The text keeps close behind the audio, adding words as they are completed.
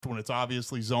when it's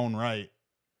obviously zone right,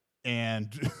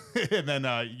 and and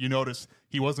then you notice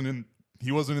he wasn't in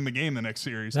the game the next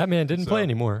series. That man didn't play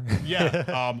anymore.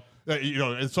 Yeah.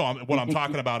 And so what I'm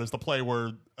talking about is the play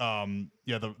where,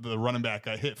 the running back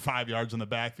got hit 5 yards in the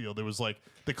backfield. It was like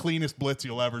the cleanest blitz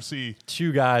you'll ever see.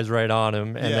 2 guys right on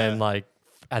him, and then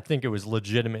I think it was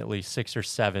legitimately 6 or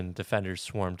 7 defenders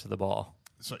swarmed to the ball.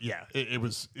 So yeah, it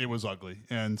was ugly,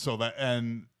 and so that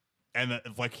and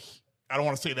like I don't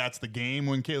want to say that's the game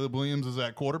when Caleb Williams is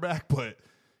at quarterback, but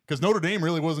because Notre Dame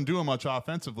really wasn't doing much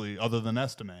offensively other than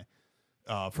Estime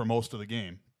for most of the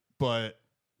game, but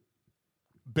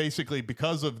basically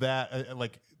because of that,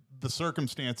 like the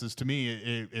circumstances, to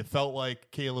me, it felt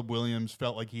like Caleb Williams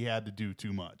felt like he had to do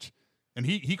too much, and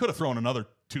he could have thrown another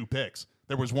 2 picks.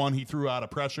 There was one he threw out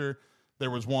of pressure. There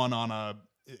was one on a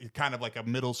kind of like a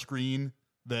middle screen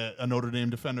that a Notre Dame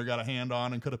defender got a hand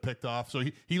on and could have picked off. So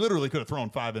he literally could have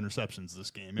thrown 5 interceptions this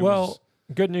game.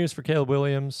 Good news for Caleb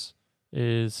Williams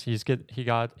is he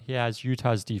has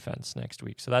Utah's defense next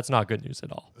week. So that's not good news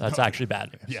at all. That's actually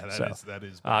bad news. Yeah, that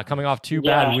is bad coming off 2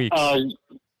 bad weeks.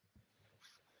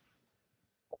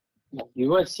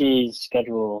 USC's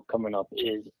schedule coming up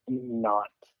is not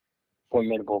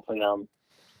formidable for them.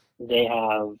 They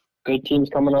have good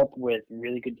teams coming up with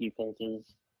really good defenses.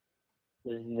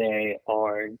 They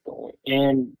are going,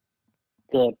 and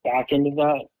the back end of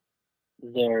that,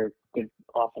 they're good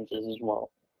offenses as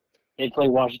well. They play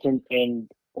Washington and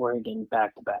Oregon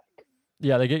back to back.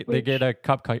 Yeah, they get a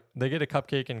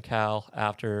cupcake in Cal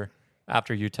after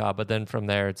Utah, but then from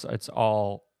there it's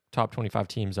all top 25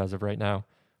 teams as of right now.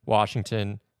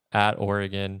 Washington at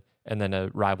Oregon, and then a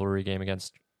rivalry game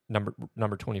against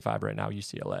number 25 right now,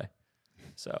 UCLA.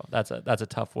 So that's a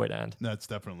tough way to end. That's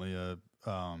definitely a.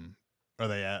 Are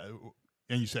they at?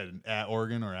 And you said at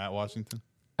Oregon or at Washington?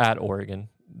 At Oregon.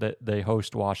 They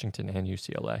host Washington and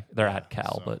UCLA. They're at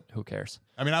Cal, but who cares?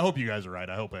 I mean, I hope you guys are right.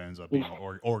 I hope it ends up being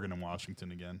Oregon and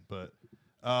Washington again. But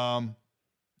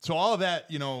so all of that,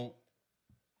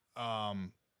 all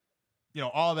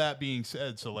of that being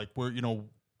said, so like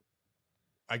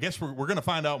I guess we're going to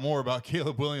find out more about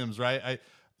Caleb Williams, right?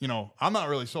 I'm not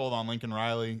really sold on Lincoln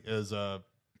Riley as a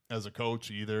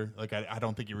coach either. Like I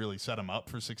don't think he really set him up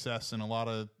for success in a lot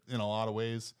of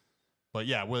ways. But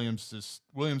yeah, Williams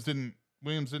didn't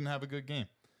have a good game.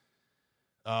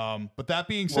 But that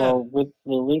being said, well, with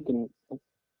the Lincoln,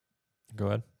 go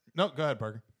ahead. No, go ahead,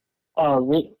 Parker.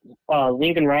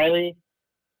 Lincoln Riley,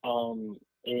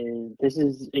 this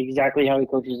is exactly how he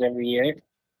coaches every year.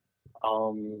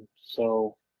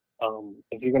 So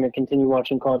if you're going to continue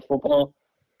watching college football,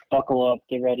 buckle up,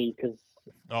 get ready, because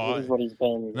this is what he's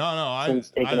been since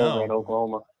taking over at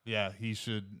Oklahoma. Yeah, he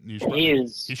should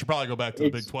probably go back to the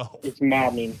Big 12. It's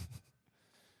maddening.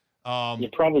 You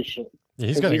probably should. Yeah,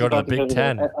 he's going to go to the Big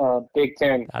 10. Big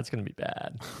 10. That's going to be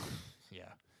bad. Yeah.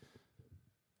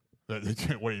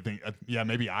 What do you think? Yeah,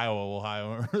 maybe Iowa will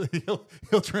hire him.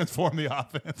 He'll transform the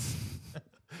offense.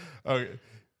 Okay.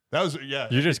 That was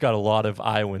You just got a lot of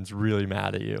Iowans really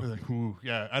mad at you. Like, ooh,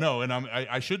 yeah, I know, and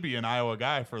I should be an Iowa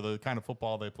guy for the kind of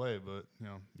football they play, but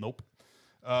nope.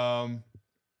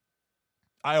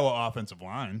 Iowa offensive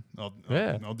line, I'll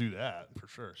do that for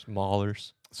sure.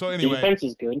 Maulers. So anyway, defense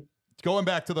is good. Going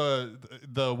back to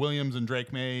the Williams and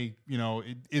Drake May,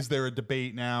 is there a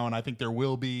debate now? And I think there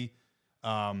will be.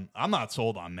 I'm not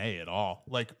sold on May at all.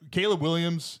 Like Caleb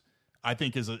Williams, I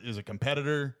think is a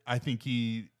competitor. I think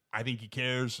he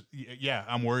cares. Yeah,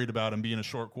 I'm worried about him being a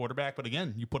short quarterback, but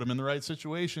again, you put him in the right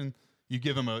situation. You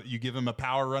give him a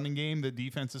power running game that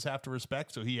defenses have to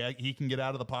respect, so he can get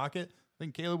out of the pocket. I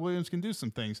think Caleb Williams can do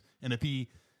some things, and if he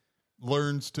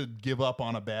learns to give up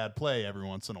on a bad play every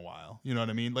once in a while, you know what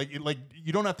I mean? Like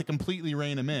you don't have to completely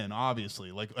rein him in,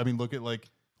 obviously. Look at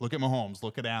Mahomes,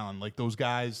 look at Allen, like those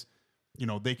guys.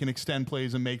 They can extend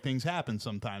plays and make things happen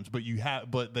sometimes,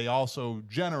 but they also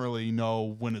generally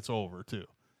know when it's over too.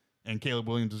 And Caleb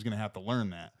Williams is going to have to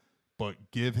learn that. But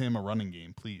give him a running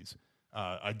game, please.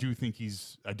 I do think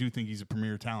he's a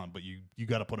premier talent, but you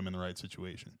got to put him in the right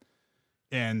situation.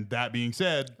 And that being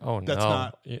said,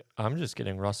 I'm just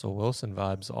getting Russell Wilson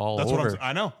vibes all over. What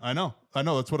I know.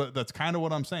 That's kind of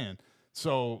what I'm saying.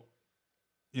 So,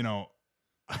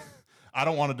 I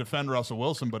don't want to defend Russell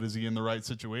Wilson, but is he in the right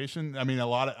situation? I mean,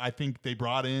 I think they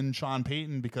brought in Sean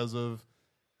Payton because of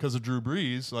Drew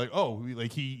Brees.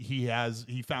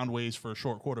 He found ways for a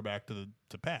short quarterback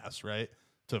to pass, right?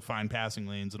 To find passing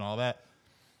lanes and all that.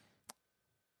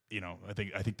 I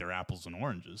think they're apples and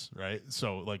oranges, right?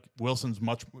 So like Wilson's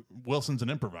an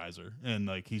improviser, and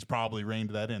like he's probably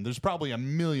reined that in. There's probably a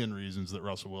million reasons that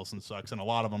Russell Wilson sucks, and a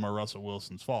lot of them are Russell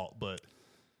Wilson's fault. But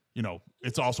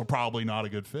it's also probably not a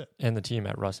good fit. And the team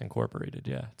at Russ Incorporated,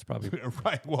 yeah, it's probably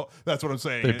Right. Well, that's what I'm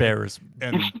saying. they bear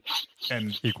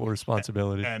and equal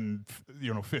responsibility. And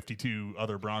 52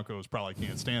 other Broncos probably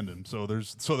can't stand him. So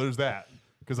there's that.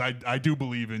 Because I do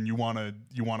believe in you want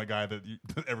a guy that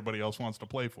everybody else wants to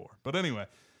play for. But anyway,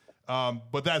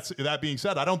 but that being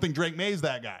said, I don't think Drake May's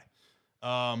that guy.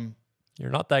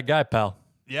 You're not that guy, pal.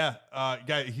 Yeah,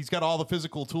 he's got all the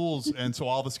physical tools, and so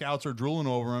all the scouts are drooling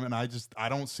over him, and I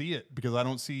don't see it because I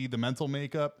don't see the mental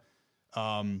makeup.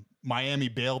 Miami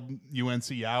bailed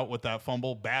UNC out with that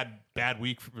fumble. Bad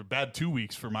 2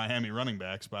 weeks for Miami running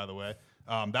backs, by the way.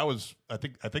 That was I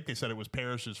think they said it was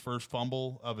Parrish's first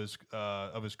fumble of his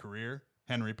career.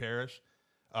 Henry Parrish.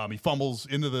 He fumbles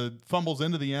into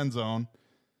the end zone,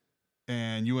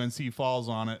 and UNC falls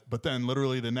on it. But then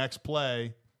literally the next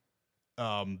play,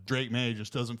 Drake May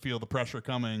just doesn't feel the pressure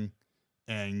coming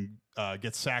and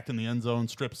gets sacked in the end zone,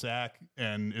 strip sack,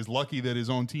 and is lucky that his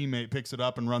own teammate picks it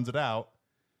up and runs it out.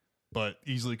 But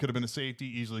easily could have been a safety,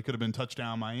 easily could have been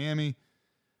touchdown Miami.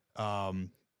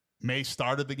 May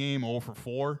started the game 0 for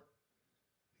 4.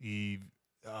 He,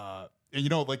 and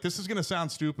this is going to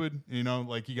sound stupid,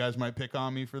 like you guys might pick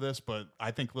on me for this, but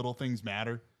I think little things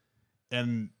matter.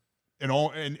 And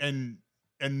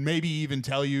maybe even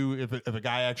tell you if a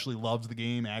guy actually loves the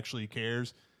game, actually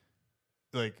cares,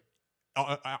 like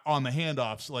on the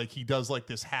handoffs, like he does like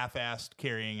this half-assed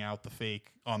carrying out the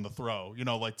fake on the throw,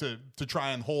 like to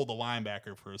try and hold the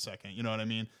linebacker for a second. You know what I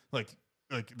mean? Like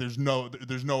there's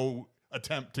no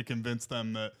attempt to convince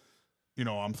them that,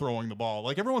 I'm throwing the ball.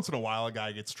 Like every once in a while, a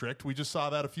guy gets tricked. We just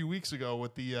saw that a few weeks ago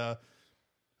with the,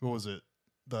 what was it?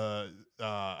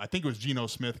 I think it was Geno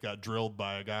Smith got drilled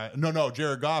by a guy. No,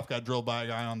 Jared Goff got drilled by a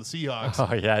guy on the Seahawks.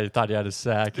 Oh yeah, he thought he had a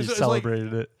sack. He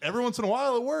celebrated it. Every once in a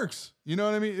while, it works. You know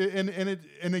what I mean?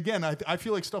 And again, I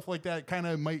feel like stuff like that kind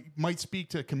of might speak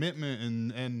to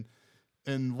commitment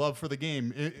and love for the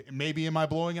game. Maybe am I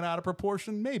blowing it out of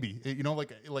proportion? Maybe.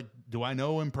 Like do I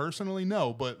know him personally?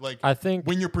 No, but like I think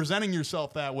when you're presenting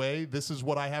yourself that way, this is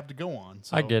what I have to go on.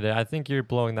 So. I get it. I think you're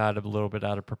blowing that a little bit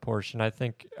out of proportion. I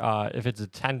think if it's a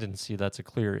tendency, that's a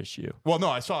clear issue. Well, no,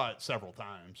 I saw it several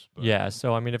times. But. Yeah,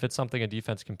 so I mean, if it's something a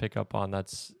defense can pick up on,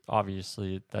 that's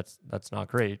obviously that's not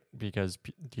great because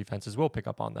defenses will pick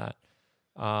up on that.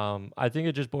 I think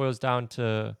it just boils down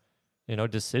to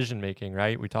decision making,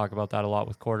 right? We talk about that a lot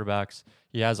with quarterbacks.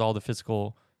 He has all the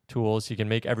physical tools. He can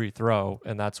make every throw,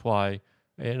 and that's why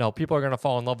people are going to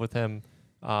fall in love with him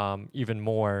even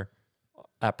more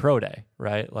at pro day,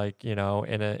 right? Like on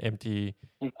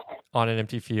an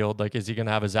empty field. Like, is he going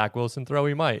to have a Zach Wilson throw?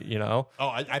 He might. Oh,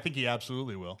 I think he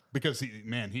absolutely will because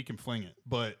he can fling it,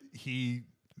 but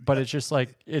it's just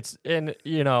like he's going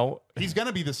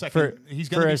to be the second. He's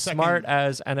going to be as smart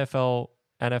as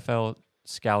NFL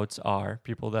scouts are,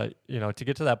 people that to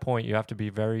get to that point, you have to be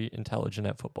very intelligent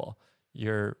at football.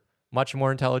 You're much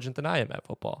more intelligent than I am at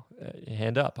football.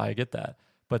 Hand up, I get that,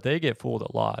 but they get fooled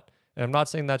a lot. And I'm not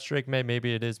saying that's Drake May.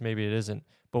 Maybe it is, maybe it isn't.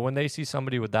 But when they see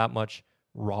somebody with that much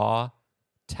raw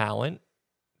talent,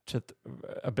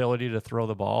 ability to throw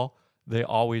the ball, they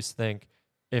always think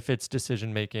if it's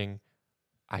decision making,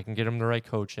 I can get him the right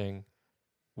coaching.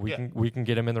 We can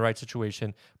get him in the right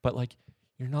situation. But like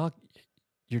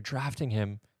you're drafting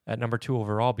him at number 2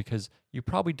 overall because you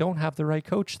probably don't have the right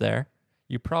coach there.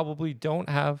 You probably don't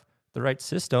have the right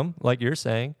system, like you're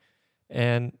saying,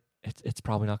 and it's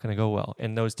probably not going to go well.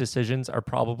 And those decisions are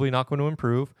probably not going to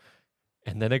improve.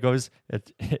 And then it goes,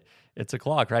 it's a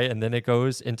clock, right? And then it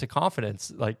goes into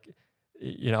confidence. Like,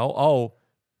 I'm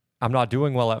not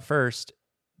doing well at first.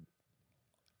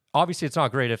 Obviously, it's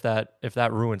not great if that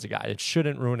ruins a guy. It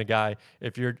shouldn't ruin a guy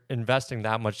if you're investing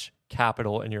that much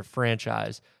capital in your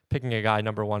franchise, picking a guy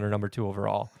number 1 or number 2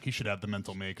 overall. He should have the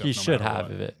mental makeup. He should have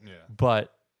it. Yeah.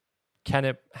 But can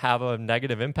it have a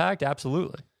negative impact?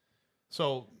 Absolutely.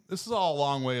 So this is all a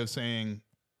long way of saying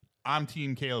I'm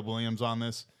team Caleb Williams on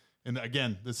this. And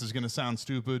again, this is going to sound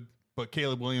stupid, but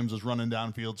Caleb Williams is running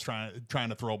downfields trying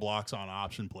to throw blocks on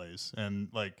option plays. And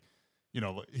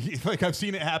I've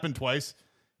seen it happen twice.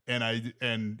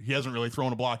 And he hasn't really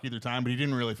thrown a block either time, but he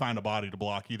didn't really find a body to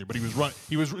block either. But he was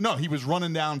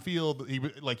running downfield. He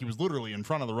was literally in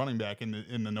front of the running back in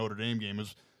the Notre Dame game. It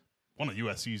was one of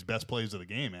USC's best plays of the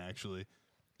game, actually.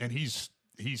 And he's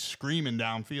screaming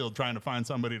downfield trying to find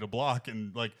somebody to block,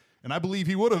 and I believe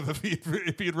he would have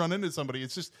if he had run into somebody.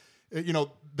 It's just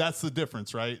that's the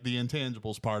difference, right? The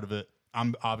intangibles part of it.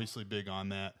 I'm obviously big on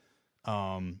that.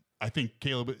 I think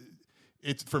Caleb.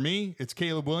 For me, it's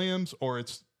Caleb Williams or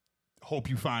it's hope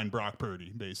you find Brock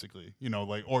Purdy, basically,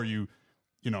 or you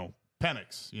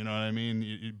Penix, you know what I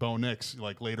mean? Bo Nix,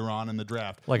 like later on in the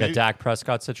draft. Like a Dak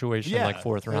Prescott situation, Yeah. like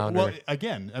fourth rounder. Well,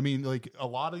 again, I mean, like a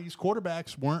lot of these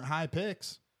quarterbacks weren't high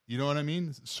picks. You know what I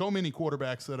mean? So many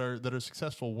quarterbacks that are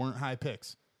successful weren't high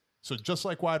picks. So just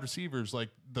like wide receivers, like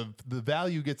the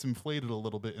value gets inflated a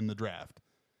little bit in the draft,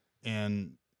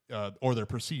 and or their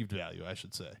perceived value, I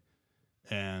should say.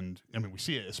 And I mean, we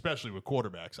see it especially with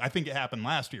quarterbacks. I think it happened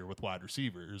last year with wide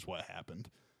receivers. What happened?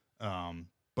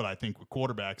 But I think with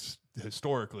quarterbacks,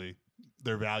 historically,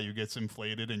 their value gets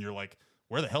inflated, and you're like,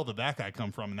 where the hell did that guy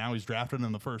come from? And now he's drafted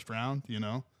in the first round, you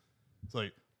know? It's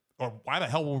like, or why the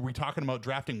hell were we talking about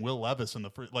drafting Will Levis in the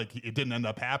first? Like, it didn't end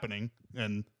up happening,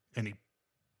 and he,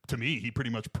 to me, he pretty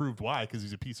much proved why, because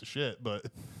he's a piece of shit. But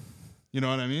you know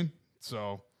what I mean?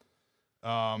 So,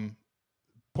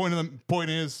 point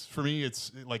is for me,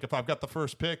 it's like if I've got the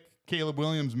first pick, Caleb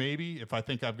Williams, maybe, if I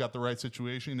think I've got the right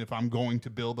situation, if I'm going to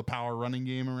build a power running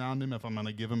game around him, if I'm going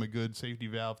to give him a good safety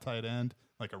valve tight end,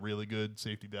 like a really good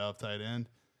safety valve tight end,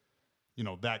 you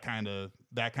know, that kind of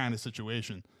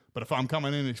situation. But if I'm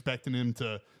coming in expecting him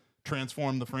to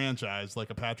transform the franchise like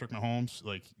a Patrick Mahomes,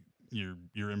 like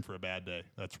you're in for a bad day.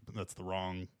 That's the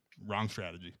wrong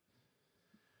strategy.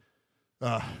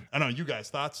 I don't know, you guys,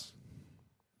 thoughts?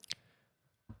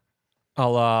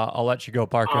 I'll let you go,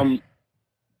 Parker.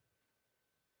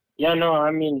 Yeah, no, I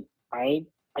mean, I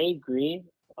agree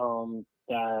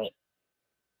that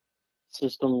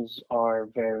systems are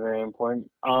very, very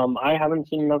important. I haven't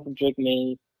seen enough of Drake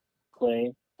May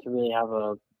play to really have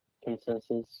a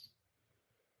consensus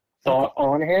thought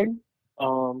on him.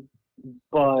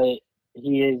 But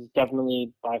he is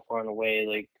definitely by far and away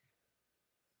like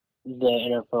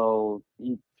the NFL.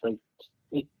 Like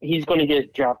he's going to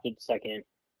get drafted second.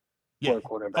 Yeah.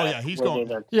 Quarterback. Oh yeah, he's going.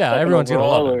 Yeah, everyone's going to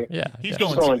love him. Yeah, he's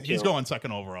going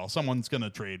second overall. Someone's going to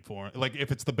trade for him. Like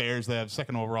if it's the Bears, they have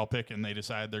second overall pick, and they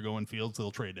decide they're going Fields, they'll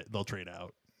trade it. They'll trade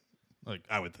out. Like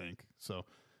I would think. So,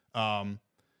 I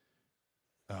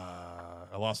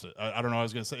lost it. I don't know what I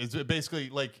was going to say. It's basically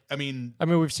like I mean,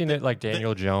 we've seen it like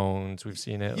Daniel Jones. We've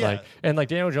seen it like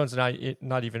Daniel Jones is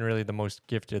not even really the most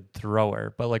gifted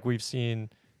thrower, but like we've seen.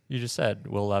 You just said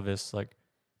Will Levis, like.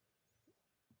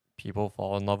 People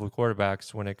fall in love with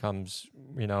quarterbacks when it comes,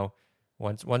 you know,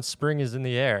 once spring is in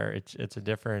the air, it's a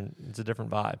different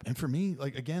vibe. And for me,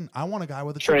 like again, I want a guy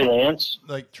with a Trey Lance,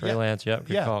 Trey Good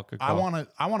call. I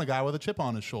want a guy with a chip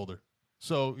on his shoulder.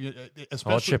 So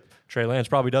especially Trey Lance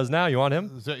probably does now. You want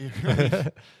him?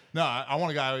 No, I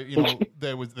want a guy, you know,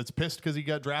 that's pissed because he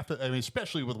got drafted. I mean,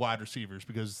 especially with wide receivers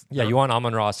because you want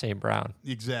Amon-Ra St. Brown.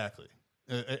 Exactly,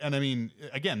 and I mean,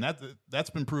 again,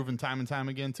 that's been proven time and time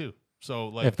again too. So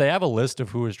like, if they have a list of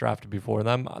who was drafted before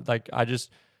them, like I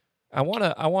want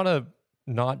to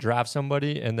not draft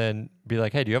somebody and then be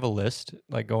like, hey, do you have a list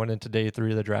like going into day 3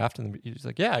 of the draft? And he's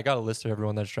like, yeah, I got a list of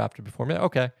everyone that's drafted before me.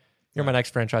 Okay, you're my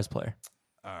next franchise player.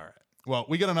 All right. Well,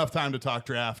 we got enough time to talk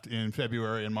draft in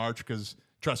February and March because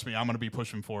trust me, I'm going to be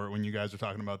pushing for it when you guys are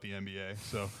talking about the NBA.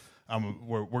 So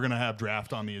we're going to have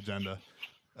draft on the agenda.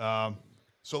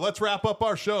 So let's wrap up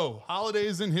our show.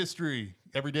 Holidays in history.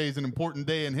 Every day is an important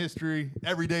day in history.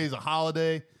 Every day is a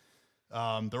holiday.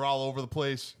 They're all over the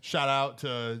place. Shout out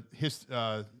to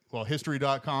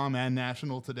history.com and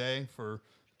National Today for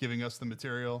giving us the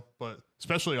material, but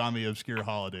especially on the obscure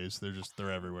holidays,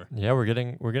 they're everywhere. Yeah, we're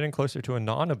getting closer to a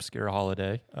non-obscure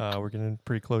holiday. We're getting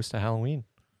pretty close to Halloween.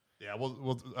 Yeah,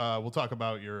 we'll talk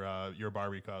about your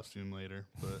Barbie costume later,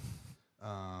 but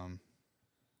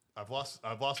I've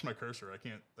lost my cursor. I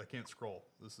can't scroll.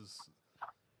 This is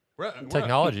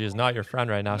technology is not your friend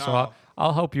right now, no. so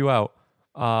I'll help you out.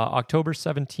 October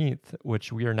 17th,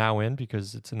 which we are now in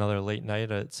because it's another late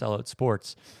night at Sellout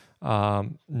Sports.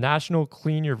 National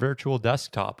Clean Your Virtual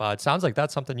Desktop. It sounds like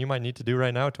that's something you might need to do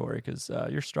right now, Tori, because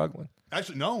you're struggling.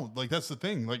 Actually, no. Like that's the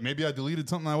thing. Like maybe I deleted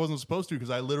something I wasn't supposed to because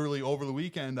I literally over the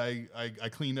weekend I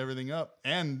cleaned everything up,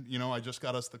 and you know I just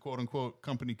got us the quote unquote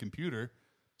company computer.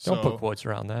 So, don't put quotes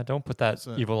around that. Don't put that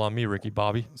evil on me, Ricky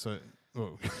Bobby. So.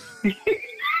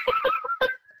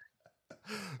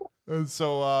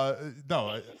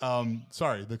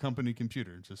 Sorry, the company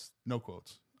computer, just no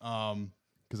quotes,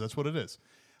 because that's what it is.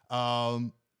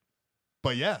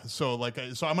 But yeah, so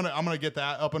I'm gonna get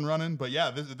that up and running. But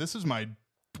yeah, this is my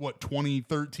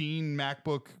 2013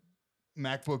 MacBook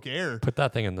Air. Put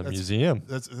that thing in the museum.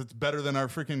 That's better than our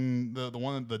freaking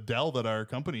the Dell that our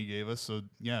company gave us. So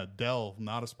yeah, Dell,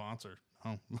 not a sponsor.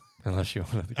 Oh. Unless you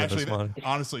want to give us one.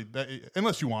 Honestly,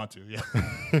 unless you want to,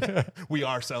 yeah. We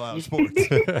are Sellout Sports.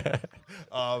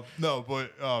 No,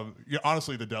 but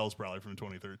honestly, the Dell's probably from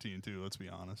 2013 too. Let's be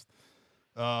honest.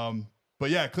 But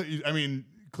yeah, clean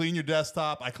your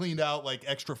desktop. I cleaned out like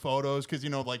extra photos because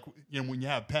when you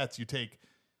have pets,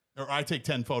 I take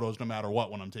 10 photos no matter what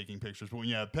when I'm taking pictures. But when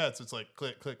you have pets, it's like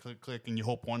click, click, click, click, and you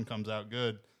hope one comes out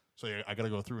good. So I got to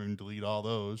go through and delete all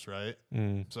those, right?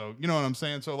 So you know what I'm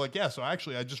saying? So so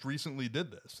actually I just recently did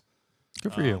this.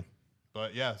 Good for you.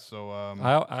 But yeah, so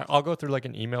I'll go through like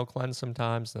an email cleanse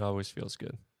sometimes, and it always feels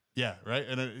good. yeah, right.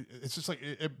 And it's just like,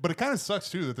 but it kind of sucks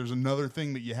too that there's another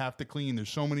thing that you have to clean. There's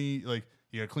so many, like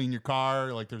you got to clean your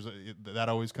car. Like that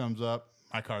always comes up.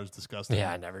 My car is disgusting.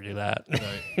 Yeah, I never do that.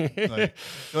 Right.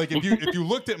 like if you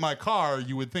looked at my car,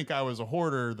 you would think I was a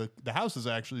hoarder. The house is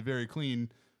actually very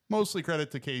clean. Mostly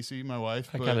credit to Casey, my wife.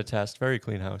 I can attest. Very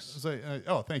clean house.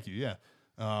 Oh, thank you. Yeah.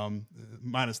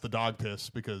 Minus the dog piss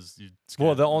because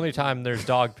the only time there's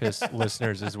dog piss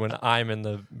listeners is when I'm in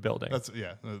the building.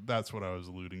 That's what I was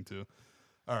alluding to.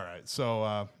 All right.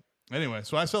 So anyway,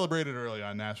 so I celebrated early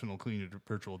on National Clean Your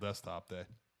Virtual Desktop Day.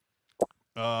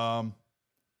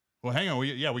 Well, hang on.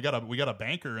 We got a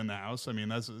banker in the house. I mean,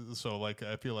 that's so like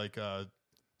I feel like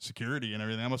security and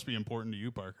everything that must be important to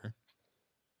you, Parker.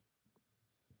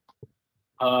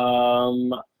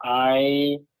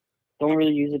 I don't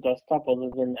really use a desktop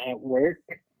other than at work,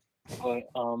 but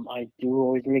I do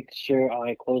always make sure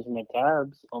I close my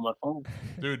tabs on my phone.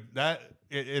 Dude,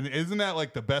 isn't that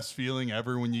like the best feeling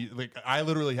ever when you like? I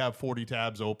literally have 40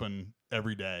 tabs open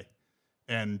every day,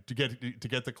 and to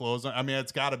get the close. I mean,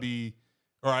 it's got to be.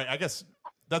 Or I guess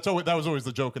that was always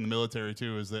the joke in the military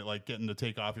too. Is that like getting to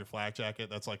take off your flak jacket?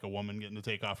 That's like a woman getting to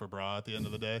take off her bra at the end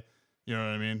of the day. You know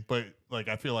what I mean? But like,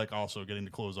 I feel like also getting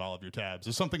to close all of your tabs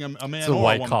is something a man. It's a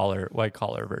white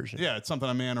collar version. Yeah, it's something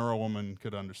a man or a woman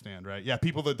could understand, right? Yeah,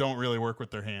 people that don't really work with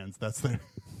their hands. That's their.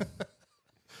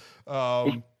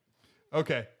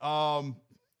 Okay. All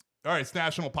right. It's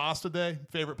National Pasta Day.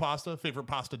 Favorite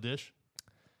pasta dish.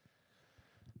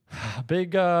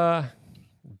 Big.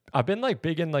 I've been like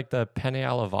big in like the penne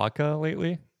alla vodka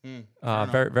lately.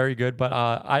 Very, very good. But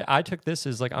I took this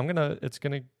as like it's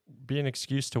gonna be an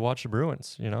excuse to watch the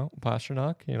Bruins.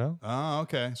 Pasternak. Oh,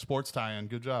 okay. Sports tie-in.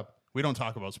 Good job. We don't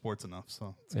talk about sports enough,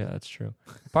 so yeah, that's true.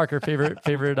 Parker,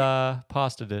 favorite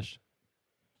pasta dish.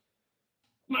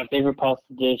 My favorite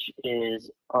pasta dish is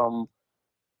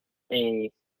a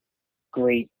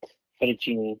great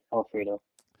fettuccine alfredo.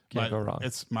 Can't go wrong.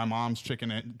 It's my mom's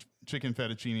chicken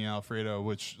fettuccine alfredo,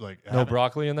 which like no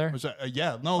broccoli in there.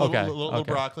 Yeah, no, okay. little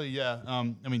broccoli. Yeah. I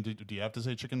mean, do you have to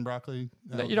say chicken broccoli?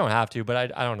 No, you don't have to,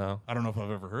 but I don't know. I don't know if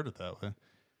I've ever heard it that way.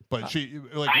 But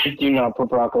I do not put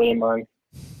broccoli in mine.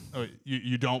 Oh,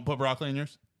 you don't put broccoli in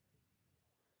yours?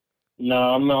 No,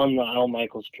 I'm on the Al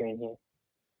Michaels train here.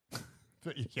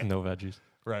 Yeah. No veggies.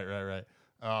 Right.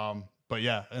 But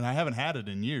yeah, and I haven't had it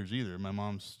in years either. My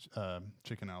mom's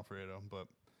chicken Alfredo, but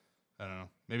I don't know.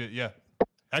 Maybe yeah.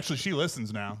 Actually, she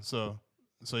listens now, so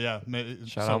yeah.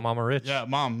 Shout out, Mama Rich. Yeah,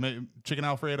 Mom, chicken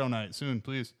Alfredo night soon,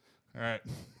 please. All right.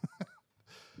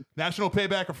 National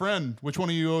Payback a Friend. Which one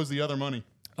of you owes the other money?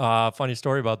 Funny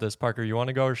story about this, Parker. You want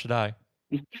to go or should I?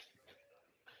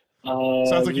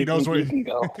 Sounds like he knows where you can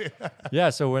go. Yeah,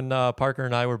 so when Parker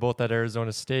and I were both at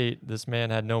Arizona State, this man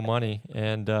had no money,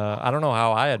 and I don't know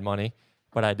how I had money,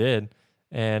 but I did.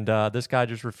 And this guy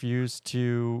just refused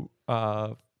to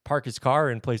park his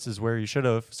car in places where he should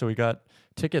have, so he got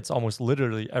tickets almost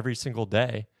literally every single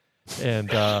day. And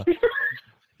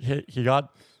he got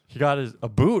a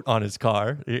boot on his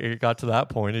car. It got to that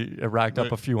point. It racked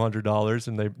up a few $100s,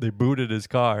 and they booted his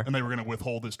car. And they were going to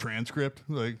withhold his transcript.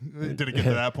 Like, did it get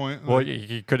to that point? Well,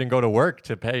 he couldn't go to work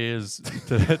to pay his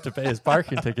to pay his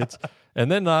parking tickets.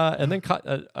 And then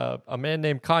a man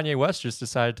named Kanye West just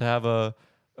decided to have a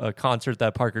concert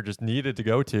that Parker just needed to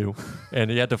go to,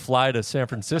 and he had to fly to San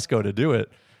Francisco to do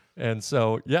it. And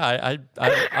so, yeah,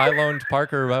 I loaned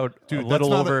Parker about a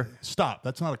little over. Stop.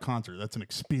 That's not a concert. That's an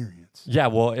experience. Yeah,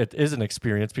 well, it is an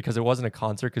experience because it wasn't a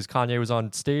concert because Kanye was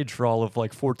on stage for all of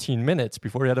like 14 minutes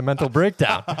before he had a mental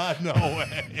breakdown. No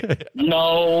way.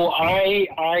 No,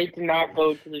 I did not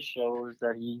go to the shows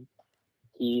that he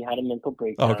had a mental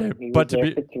breakdown. Okay, he was but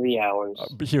there for 3 hours.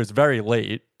 He was very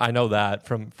late. I know that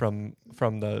from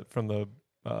the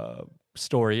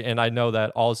story, and I know that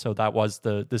also that was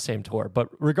the same tour. But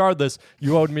regardless,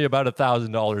 you owed me about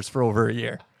 $1,000 for over a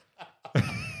year.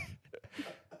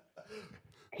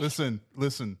 Listen.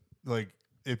 Like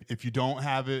if you don't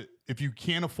have it, if you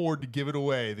can't afford to give it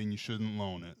away, then you shouldn't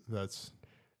loan it. That's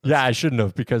yeah, I shouldn't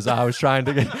have because I was trying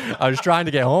to get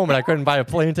home and I couldn't buy a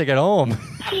plane ticket home.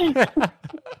 He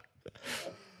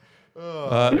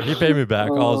paid me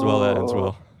back. All's well that ends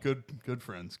well. Good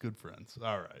friends.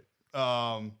 All right.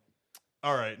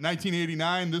 All right,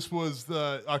 1989. This was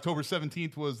the October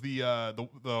 17th was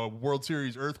the World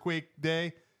Series earthquake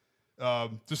day.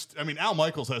 Al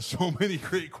Michaels has so many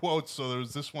great quotes. So there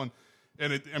was this one,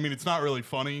 and it's not really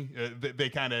funny. They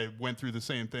kind of went through the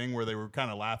same thing where they were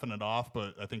kind of laughing it off,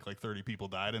 but I think like 30 people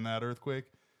died in that earthquake.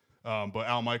 But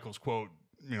Al Michaels' quote,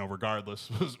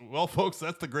 regardless, was, "Well, folks,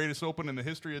 that's the greatest open in the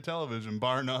history of television,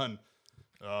 bar none."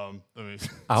 I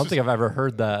don't think I've ever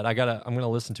heard that. I'm gonna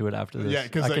listen to it after this. Yeah,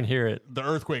 because I can hear it. The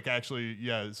earthquake actually,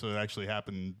 so it actually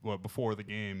happened before the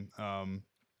game.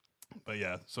 But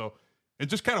yeah, so it's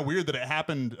just kind of weird that it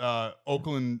happened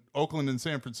Oakland and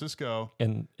San Francisco.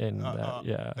 When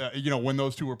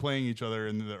those two were playing each other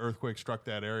and the earthquake struck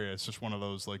that area. It's just one of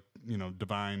those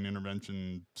divine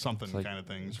intervention kind of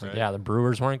things, right? Yeah, the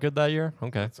Brewers weren't good that year.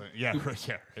 Okay.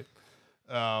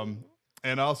 Right.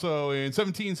 And also in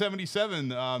 1777,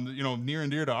 near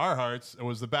and dear to our hearts, it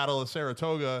was the Battle of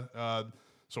Saratoga.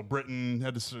 So Britain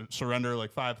had to surrender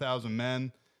like 5,000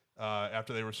 men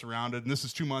after they were surrounded. And this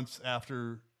is 2 months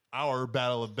after our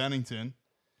Battle of Bennington.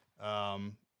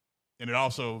 And it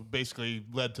also basically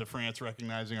led to France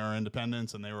recognizing our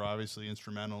independence, and they were obviously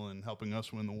instrumental in helping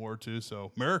us win the war too.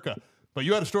 So America. But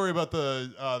you had a story about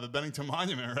the Bennington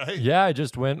Monument, right? Yeah, I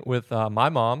just went with my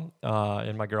mom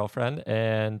and my girlfriend,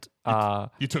 and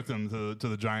you took them to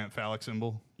the giant phallic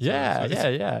symbol. Yeah.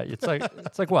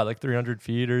 It's like what, like 300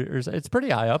 feet or it's pretty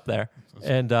high up there.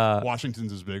 And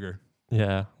Washington's is bigger.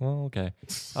 Yeah. Well, okay.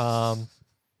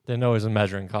 Didn't know it was a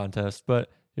measuring contest, but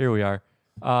here we are.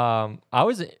 I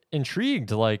was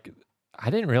intrigued. Like, I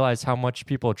didn't realize how much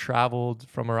people traveled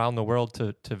from around the world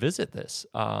to visit this.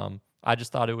 I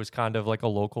just thought it was kind of like a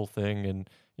local thing, and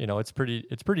it's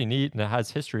pretty neat, and it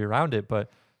has history around it. But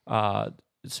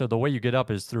so the way you get up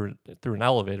is through an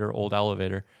elevator, old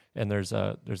elevator, and there's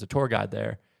a tour guide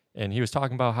there, and he was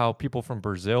talking about how people from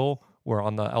Brazil were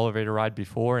on the elevator ride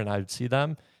before, and I'd see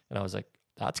them, and I was like,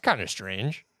 that's kind of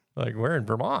strange. Like, we're in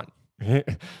Vermont,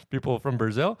 people from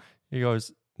Brazil. He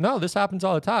goes, no, this happens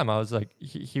all the time. I was like,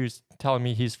 he was telling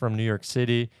me he's from New York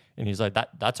City, and he's like,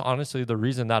 that's honestly the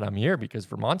reason that I'm here, because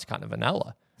Vermont's kind of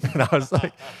vanilla. And I was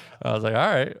like, all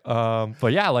right.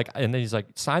 But yeah, and then he's like,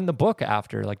 sign the book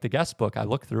after, like the guest book. I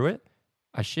looked through it.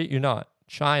 I shit you not.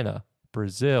 China,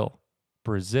 Brazil,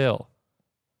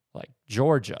 like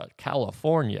Georgia,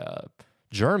 California,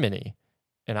 Germany.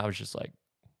 And I was just like,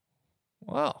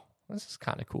 wow, this is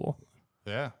kind of cool.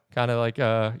 Yeah. Kind of like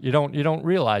you don't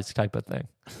realize type of thing.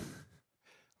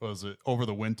 Was it over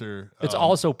the winter? It's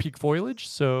also peak foliage,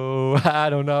 so I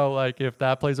don't know like if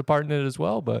that plays a part in it as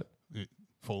well, but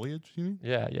foliage, you mean?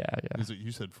 Yeah. Is it,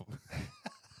 you said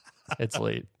it's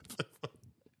late.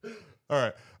 All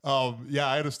right.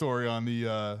 I had a story on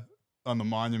the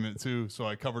monument too. So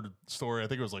I covered a story, I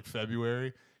think it was like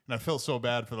February, and I felt so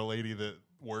bad for the lady that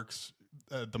works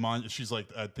at the monument.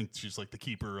 I think she's like the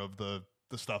keeper of the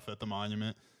stuff at the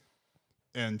monument,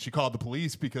 and she called the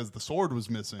police because the sword was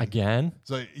missing again.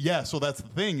 So yeah, so that's the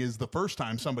thing, is the first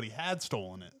time somebody had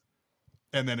stolen it,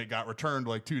 and then it got returned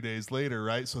like 2 days later,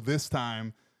 right? So this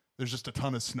time there's just a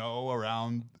ton of snow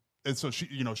around, and so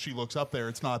she looks up there,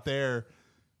 it's not there.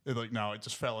 It it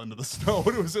just fell into the snow,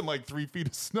 and it was in like 3 feet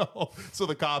of snow. So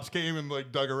the cops came and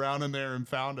like dug around in there and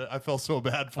found it. I felt so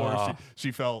bad for her.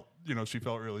 She felt really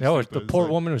stupid. The poor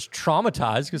woman was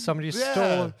traumatized because somebody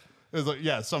stole it. It was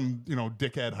like, some,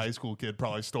 dickhead high school kid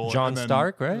probably stole it. John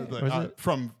Stark, right?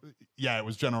 It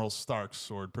was General Stark's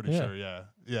sword, pretty sure, yeah.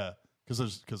 Yeah,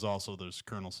 because also there's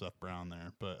Colonel Seth Brown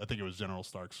there, but I think it was General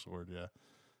Stark's sword,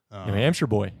 yeah. New Hampshire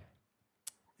boy.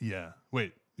 Yeah,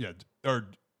 wait, yeah, or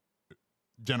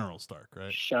General Stark,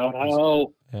 right? Shout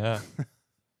out. Yeah.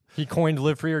 He coined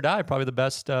live free or die, probably the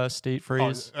best state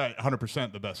phrase.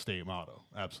 100% the best state motto,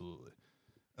 absolutely.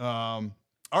 All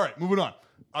right, moving on.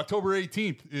 October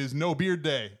 18th is No Beard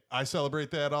Day. I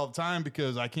celebrate that all the time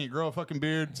because I can't grow a fucking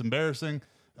beard. It's embarrassing.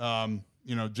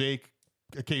 Jake,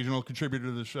 occasional contributor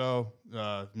to the show.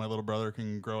 My little brother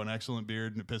can grow an excellent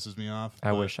beard, and it pisses me off.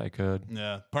 I wish I could.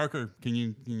 Yeah, Parker, can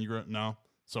you grow? No.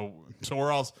 So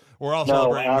we're all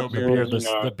celebrating No Beard.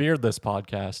 The Beardless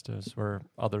podcast, as we're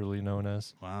otherly known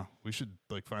as. Wow, we should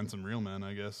find some real men,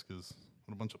 I guess, because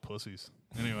what a bunch of pussies.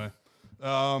 Anyway.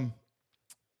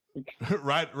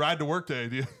 Ride to work day.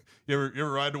 Do you ever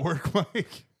ride to work,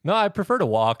 Mike? No, I prefer to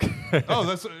walk. Oh,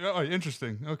 that's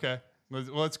interesting. Okay,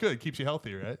 well, that's good. It keeps you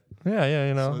healthy, right?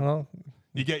 Yeah. So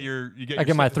you get I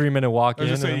get my 3-minute walk in.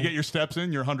 You get your steps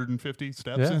in. Your 150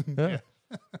 steps in. Yeah.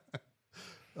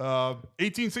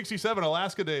 1867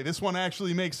 Alaska Day. This one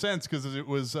actually makes sense because it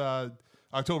was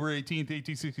October 18th,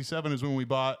 1867 is when we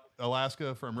bought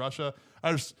Alaska from Russia.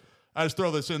 I just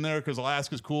throw this in there because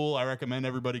Alaska's cool. I recommend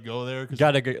everybody go there.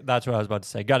 Gotta go. That's what I was about to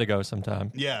say. Gotta go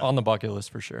sometime. Yeah. On the bucket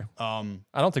list for sure. I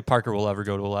don't think Parker will ever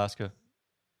go to Alaska.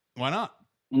 Why not?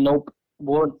 Nope.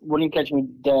 Wouldn't catch me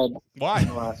dead Why? in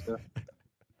Alaska.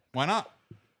 Why not?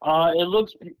 It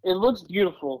looks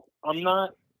beautiful. I'm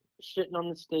not shitting on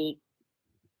the state,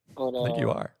 but I think you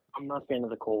are. I'm not a fan of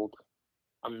the cold.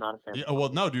 I'm not a fan. Yeah, well,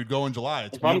 no, dude, go in July.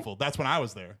 It's beautiful. That's when I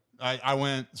was there. I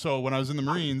went. So when I was in the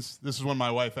Marines, this is when my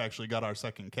wife actually got our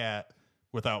second cat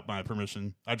without my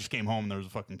permission. I just came home and there was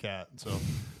a fucking cat. So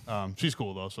she's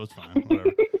cool though, so it's fine.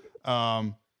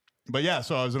 Whatever. But yeah,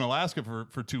 so I was in Alaska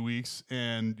for 2 weeks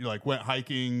and went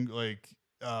hiking. Like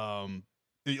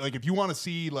if you want to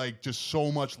see like just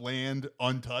so much land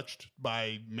untouched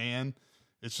by man,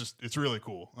 it's really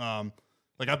cool.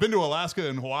 Like I've been to Alaska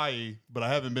and Hawaii, but I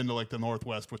haven't been to like the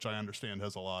Northwest, which I understand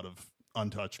has a lot of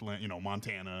untouched land,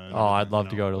 Montana. And I'd love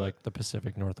to go to like the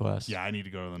Pacific Northwest. Yeah, I need to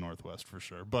go to the Northwest for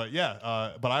sure. But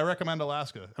yeah, but I recommend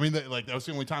Alaska. I mean, that was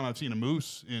the only time I've seen a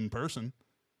moose in person.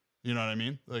 You know what I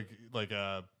mean? Like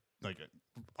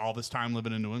all this time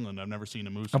living in New England, I've never seen a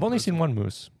moose. I've only seen one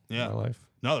moose in my life.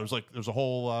 No, there's a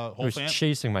whole It was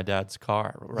chasing my dad's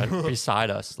car right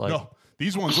beside us. Like no,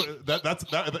 these ones that's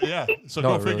yeah. So no,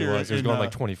 go it really figure. was. It was going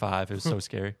like 25. It was so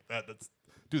scary.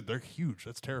 Dude, they're huge.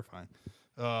 That's terrifying.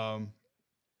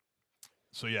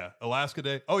 So yeah, Alaska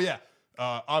Day. Oh yeah,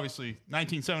 obviously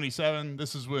 1977.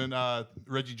 This is when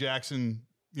Reggie Jackson,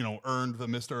 earned the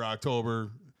Mr.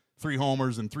 October, 3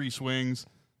 homers and 3 swings.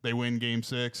 They win Game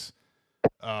 6.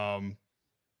 They won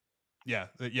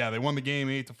the game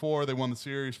 8-4. They won the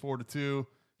series 4-2.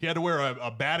 He had to wear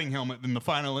a batting helmet in the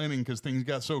final inning because things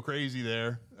got so crazy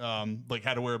there.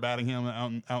 Had to wear a batting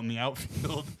helmet out in the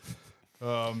outfield.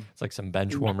 It's like some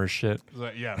bench warmer shit.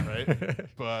 Yeah, right.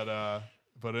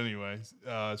 But anyway,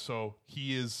 so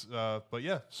he is. But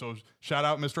yeah, so shout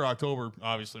out Mr. October.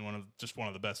 Obviously, one of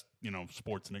the best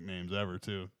sports nicknames ever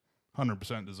too.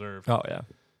 100% deserved. Oh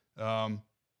yeah.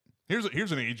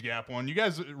 Here's an age gap one. You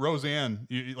guys, Roseanne,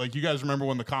 you guys remember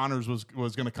when the Connors was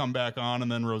going to come back on, and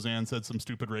then Roseanne said some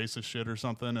stupid racist shit or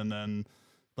something, and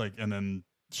then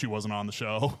she wasn't on the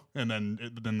show, and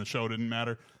then the show didn't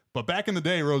matter. But back in the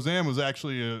day, Roseanne was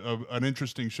actually an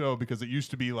interesting show because it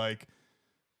used to be like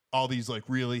all these like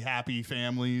really happy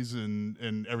families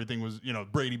and everything was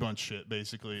Brady Bunch shit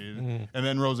basically, and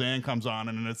then Roseanne comes on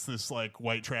and it's this like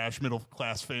white trash middle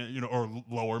class or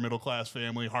lower middle class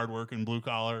family, hardworking blue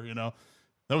collar,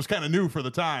 that was kind of new for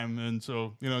the time, and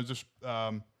so just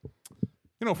for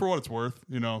what it's worth,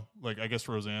 I guess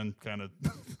Roseanne kind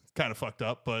of fucked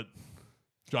up, but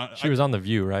she was on The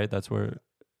View, right? That's where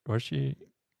was she?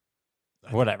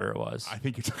 Whatever it was. I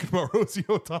think you're talking about Rosie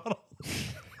O'Donnell.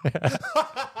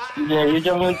 Yeah, you're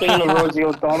definitely thinking of Rosie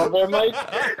O'Donnell there, Mike.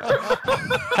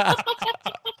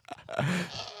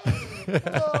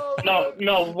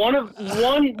 No. One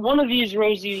of these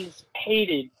Rosies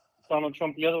hated Donald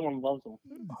Trump. The other one loves him.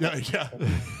 Yeah.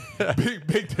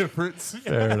 Big difference.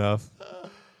 Fair enough.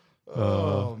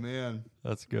 Oh man,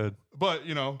 that's good. But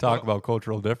talk about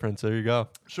cultural difference. There you go.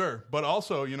 Sure, but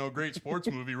also great sports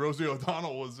movie. Rosie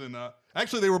O'Donnell was in.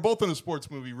 Actually, they were both in a sports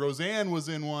movie. Roseanne was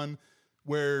in one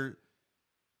where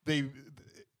they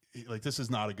this is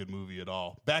not a good movie at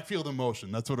all. Backfield in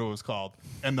Motion. That's what it was called.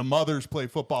 And the mothers play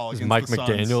football against Mike the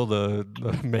McDaniel, the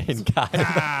main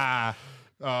guy.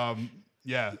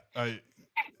 Yeah.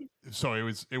 So it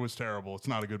was terrible. It's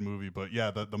not a good movie, but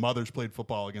yeah, the mothers played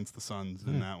football against the sons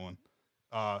in that one.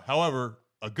 However,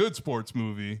 a good sports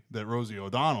movie that Rosie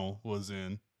O'Donnell was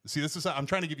in. See, I'm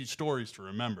trying to give you stories to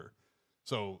remember.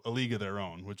 So, A League of Their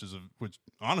Own, which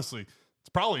honestly, it's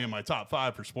probably in my top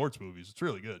 5 for sports movies. It's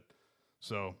really good.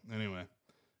 So anyway,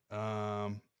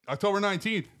 October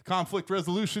 19th, Conflict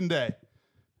Resolution Day.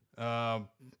 I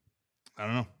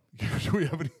don't know.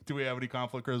 Do we have any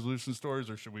conflict resolution stories,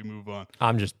 or should we move on?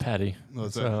 I'm just petty,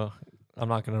 so I'm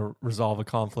not going to resolve a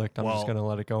conflict. I'm just going to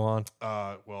let it go on.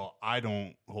 Well, I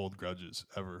don't hold grudges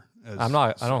ever. I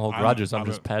don't hold grudges. I'm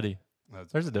just petty.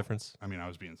 There's a difference. I mean, I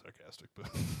was being sarcastic, but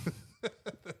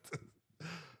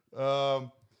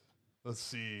let's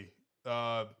see.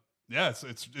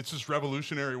 It's just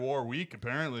Revolutionary War week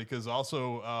apparently, because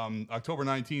also October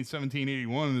 19th,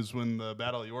 1781 is when the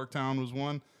Battle of Yorktown was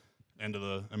won. End of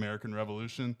the American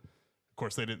Revolution. Of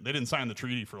course, they didn't sign the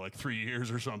treaty for like 3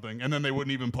 years or something, and then they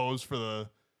wouldn't even pose for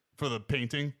the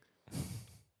painting.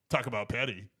 Talk about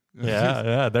petty.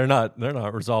 Yeah, they're not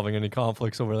resolving any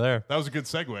conflicts over there. That was a good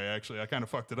segue, actually. I kind of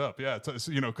fucked it up. Yeah, it's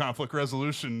conflict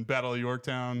resolution, Battle of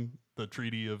Yorktown, the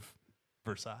Treaty of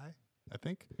Versailles, I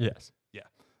think. Yes. Yeah.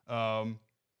 All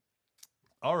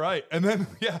right, and then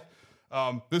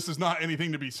This is not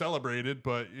anything to be celebrated,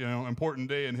 but important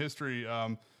day in history.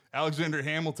 Alexander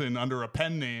Hamilton, under a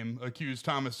pen name, accused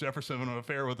Thomas Jefferson of an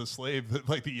affair with a slave.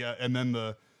 And then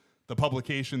the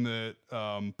publication that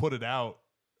put it out.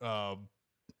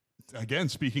 Again,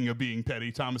 speaking of being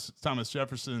petty, Thomas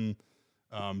Jefferson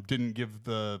didn't give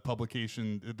the publisher,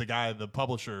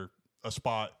 a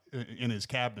spot in his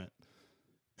cabinet.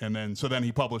 And then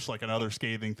he published like another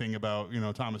scathing thing about,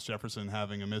 Thomas Jefferson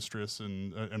having a mistress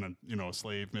and a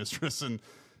slave mistress, and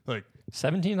like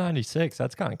 1796.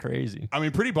 That's kind of crazy. I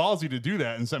mean, pretty ballsy to do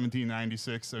that in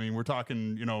 1796. I mean, we're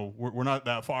talking, we're not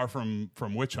that far from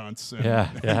witch hunts. And,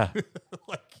 yeah.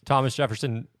 like, Thomas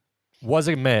Jefferson was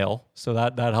a male, so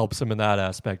that helps him in that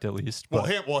aspect at least. Well,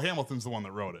 Hamilton's the one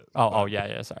that wrote it.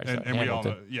 Yeah. Sorry. And we all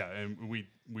know, and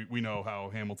we know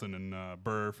how Hamilton and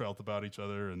Burr felt about each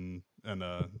other, and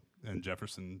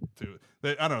Jefferson too.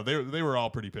 I don't know. They were all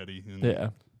pretty petty.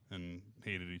 And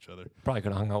hated each other. Probably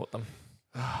could have hung out with them.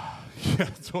 Yeah,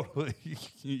 totally.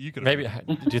 You could maybe.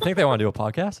 Do you think they want to do a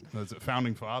podcast? That's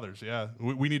Founding Fathers. Yeah,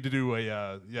 we need to do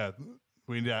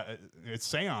it's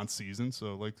seance season,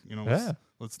 so let's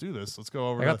do this. Let's go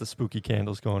over. I got the spooky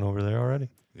candles going over there already.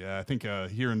 Yeah, I think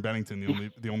here in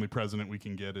Bennington, the only president we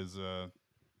can get is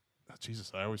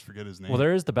Jesus. I always forget his name. Well,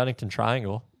 there is the Bennington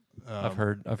Triangle. I've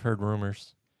heard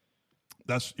rumors.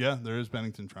 There is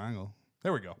Bennington Triangle.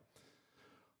 There we go.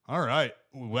 All right,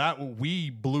 we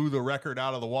blew the record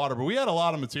out of the water, but we had a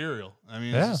lot of material. I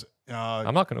mean,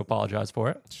 I'm not going to apologize for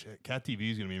it. Shit, Cat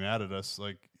TV is going to be mad at us.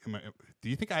 Like, do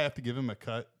you think I have to give him a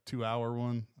cut 2-hour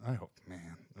one? I hope,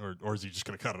 man. Or is he just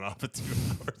going to cut it off at 2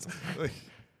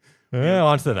 hours?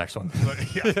 On to the next one.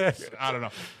 I don't know.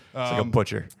 It's like a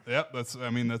butcher. Yep, that's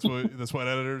what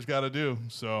editors got to do.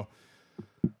 So,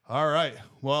 all right.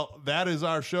 Well, that is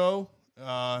our show.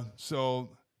 So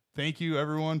thank you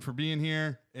everyone for being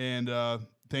here, and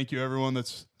thank you everyone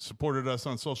that's supported us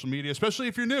on social media, especially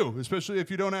if you're new, especially if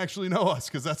you don't actually know us,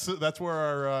 because that's where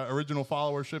our original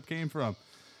followership came from.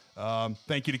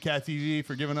 Thank you to Cat TV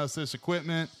for giving us this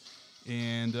equipment,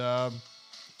 and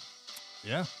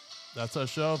that's our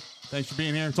show. Thanks for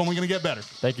being here. It's only going to get better.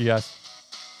 Thank you, guys.